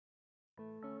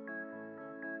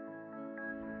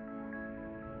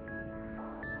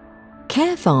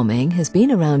Care farming has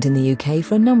been around in the UK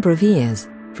for a number of years,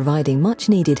 providing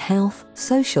much-needed health,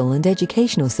 social and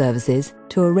educational services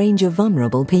to a range of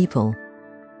vulnerable people.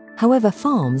 However,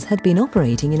 farms had been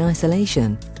operating in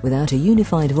isolation, without a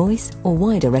unified voice or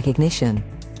wider recognition.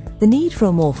 The need for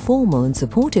a more formal and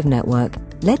supportive network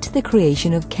led to the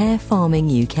creation of Care Farming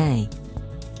UK.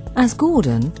 As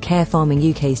Gordon, Care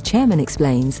Farming UK's chairman,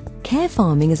 explains, care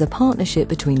farming is a partnership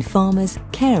between farmers,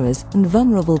 carers and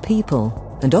vulnerable people,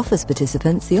 and offers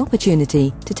participants the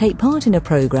opportunity to take part in a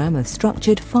programme of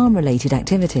structured farm-related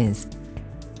activities.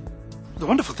 The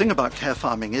wonderful thing about care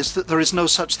farming is that there is no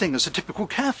such thing as a typical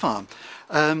care farm.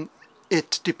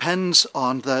 It depends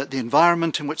on the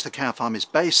environment in which the care farm is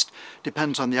based,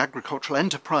 depends on the agricultural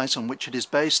enterprise on which it is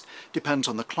based, depends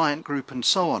on the client group and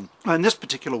so on. In this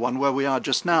particular one where we are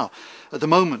just now, at the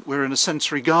moment we're in a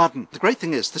sensory garden. The great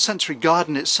thing is the sensory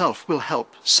garden itself will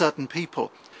help certain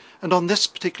people. And on this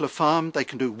particular farm they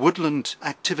can do woodland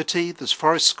activity, there's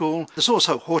forest school, there's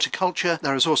also horticulture,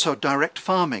 there is also direct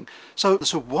farming. So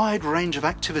there's a wide range of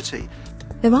activity.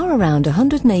 There are around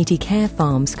 180 care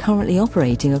farms currently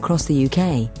operating across the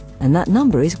UK, and that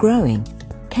number is growing.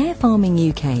 Care Farming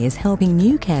UK is helping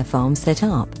new care farms set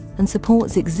up and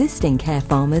supports existing care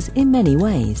farmers in many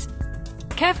ways.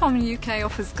 Care Farming UK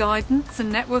offers guidance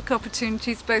and network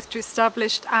opportunities both to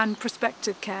established and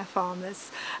prospective care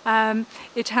farmers.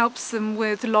 It helps them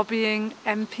with lobbying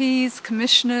MPs,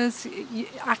 commissioners,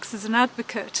 acts as an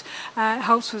advocate,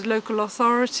 helps with local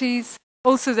authorities.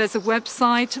 Also there's a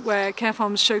website where care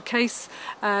farms showcase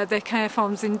their care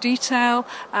farms in detail.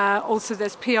 Also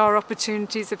there's PR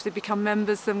opportunities. If they become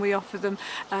members, then we offer them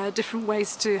different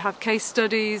ways to have case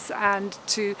studies and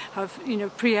to have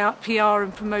PR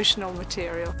and promotional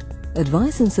material.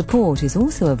 Advice and support is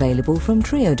also available from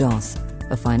Triodos,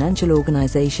 a financial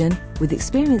organisation with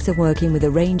experience of working with a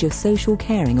range of social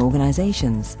caring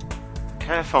organisations.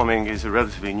 Care farming is a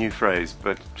relatively new phrase,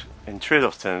 but in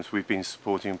Triodos terms, we've been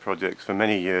supporting projects for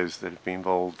many years that have been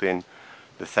involved in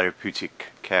the therapeutic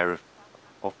care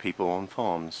of people on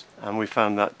farms, and we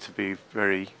found that to be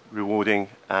very rewarding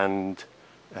and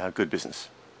good business.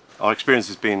 Our experience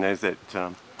has been is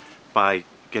that by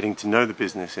getting to know the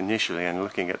business initially and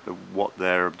looking at what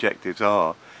their objectives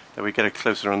are, that we get a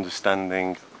closer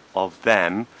understanding of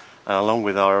them, and along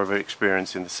with our other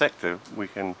experience in the sector, we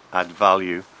can add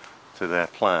value to their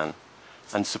plan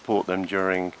and support them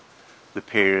during the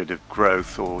period of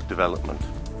growth or development.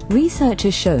 Research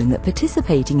has shown that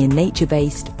participating in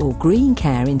nature-based or green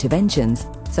care interventions,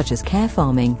 such as care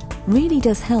farming, really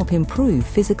does help improve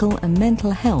physical and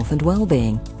mental health and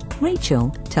well-being. Rachel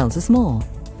tells us more.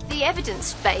 The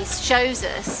evidence base shows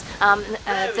us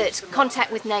that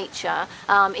contact with nature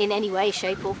in any way,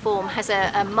 shape or form has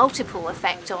a multiple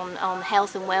effect on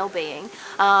health and well-being.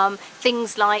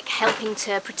 Things like helping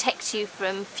to protect you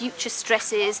from future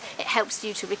stresses, it helps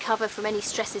you to recover from any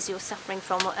stresses you're suffering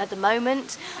from at the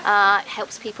moment, it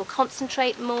helps people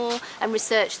concentrate more, and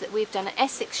research that we've done at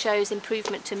Essex shows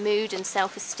improvement to mood and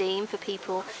self-esteem for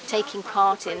people taking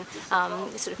part in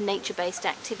sort of nature-based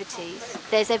activities.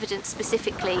 There's evidence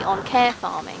specifically on care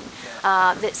farming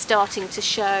that's starting to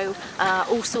show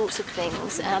all sorts of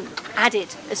things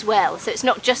added as well. So it's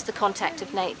not just the contact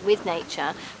with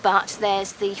nature, but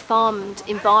there's the farmed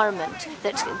environment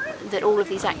that all of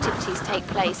these activities take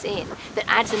place in that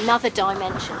adds another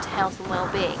dimension to health and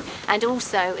well-being, and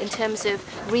also in terms of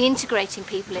reintegrating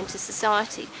people into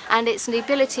society, and it's the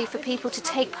ability for people to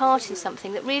take part in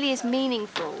something that really is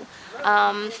meaningful,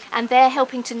 and they're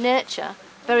helping to nurture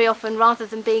very often rather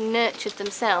than being nurtured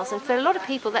themselves, and for a lot of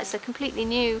people that's a completely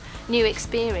new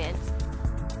experience.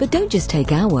 But don't just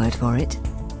take our word for it.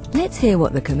 Let's hear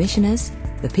what the commissioners,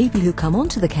 the people who come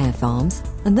onto the care farms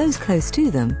and those close to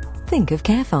them think of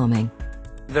care farming.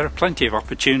 There are plenty of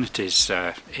opportunities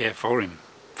here for him,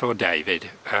 for David.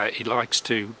 He likes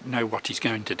to know what he's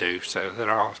going to do, so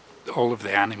there are all of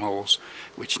the animals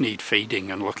which need feeding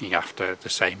and looking after the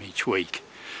same each week.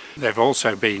 They've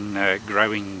also been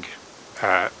growing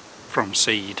from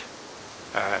seed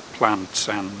plants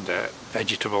and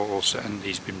vegetables, and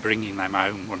he's been bringing them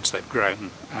home once they've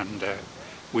grown, and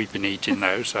we've been eating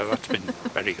those, so that's been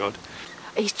very good.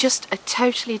 He's just a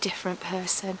totally different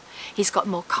person. He's got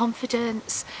more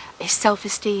confidence, his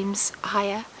self-esteem's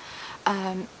higher.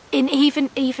 Even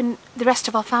the rest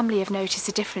of our family have noticed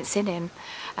a difference in him,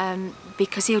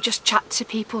 because he'll just chat to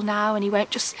people now, and he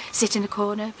won't just sit in a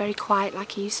corner very quiet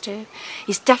like he used to.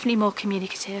 He's definitely more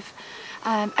communicative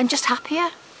and just happier.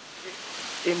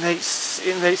 It makes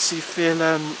you feel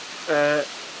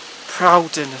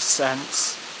proud in a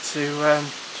sense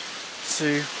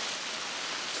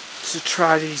to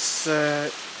try these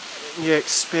new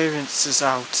experiences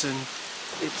out, and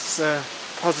it's a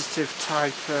positive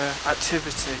type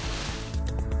activity.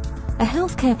 A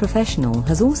healthcare professional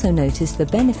has also noticed the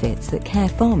benefits that care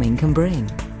farming can bring.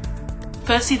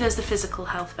 Firstly, there's the physical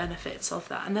health benefits of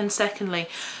that, and then secondly,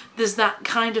 there's that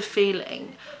kind of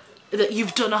feeling that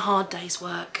you've done a hard day's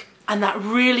work, and that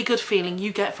really good feeling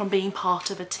you get from being part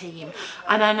of a team.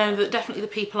 And I know that definitely the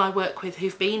people I work with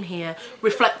who've been here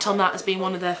reflect on that as being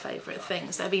one of their favourite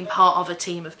things. They've been part of a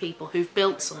team of people who've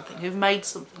built something, who've made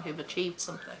something, who've achieved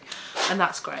something, and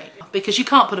that's great, because you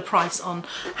can't put a price on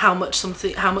how much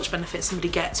benefit somebody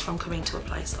gets from coming to a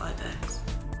place like this.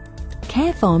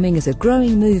 Care farming is a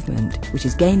growing movement which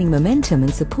is gaining momentum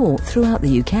and support throughout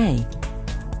the UK.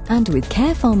 And with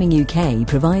Care Farming UK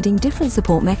providing different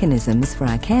support mechanisms for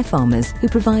our care farmers who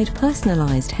provide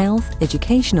personalised health,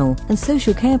 educational and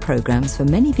social care programmes for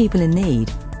many people in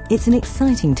need, it's an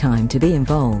exciting time to be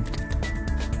involved.